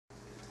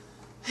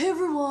Hey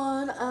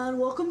everyone, and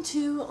welcome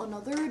to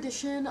another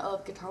edition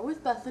of Guitar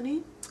with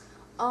Bethany.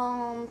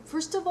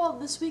 First of all,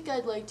 this week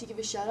I'd like to give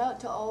a shout out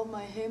to all of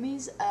my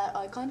homies at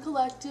Icon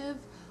Collective.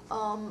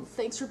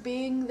 Thanks for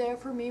being there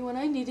for me when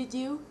I needed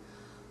you.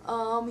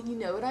 You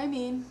know what I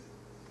mean.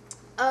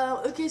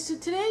 Okay, so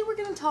today we're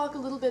going to talk a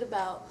little bit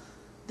about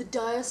the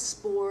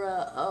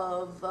diaspora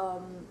of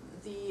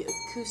the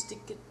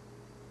acoustic.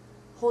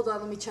 Hold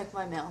on, let me check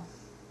my mail.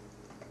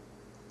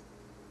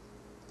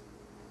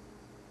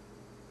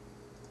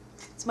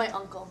 It's my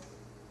uncle.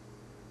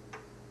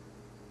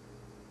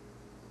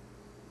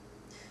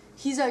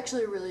 He's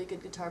actually a really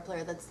good guitar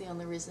player. That's the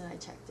only reason I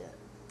checked it.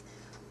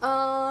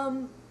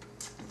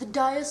 The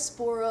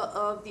diaspora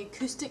of the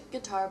acoustic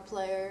guitar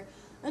player,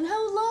 and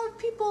how a lot of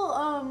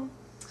people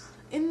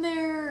in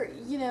their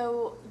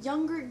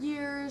younger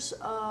years,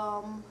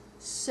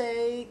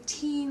 say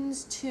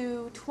teens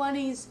to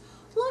 20s,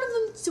 a lot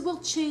of them will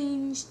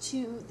change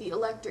to the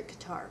electric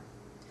guitar.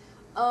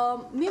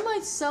 Me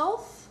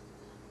myself,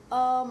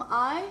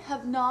 I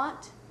have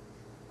not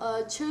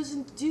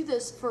chosen to do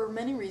this for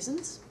many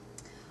reasons.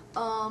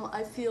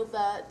 I feel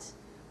that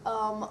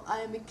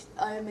I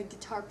am a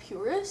guitar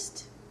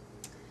purist.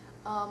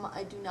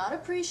 I do not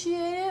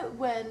appreciate it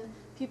when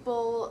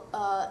people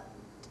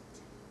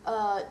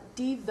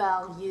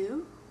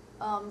devalue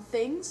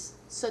things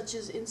such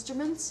as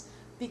instruments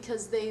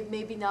because they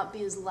maybe not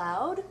be as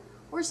loud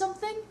or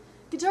something.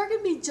 Guitar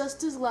can be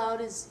just as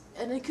loud as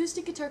an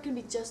acoustic guitar can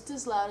be just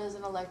as loud as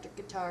an electric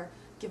guitar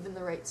given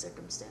the right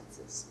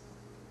circumstances.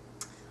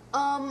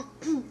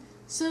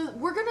 So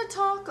we're going to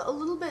talk a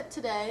little bit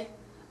today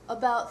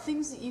about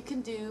things that you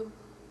can do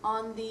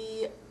on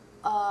the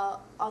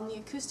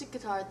acoustic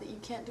guitar that you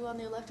can't do on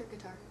the electric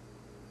guitar.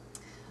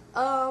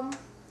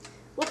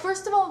 Well,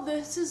 first of all,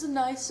 this is a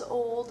nice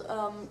old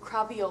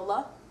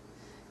Craviola.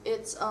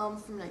 It's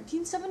from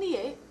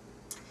 1978,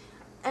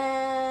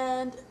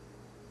 and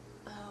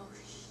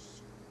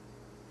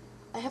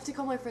I have to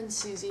call my friend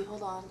Susie.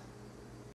 Hold on.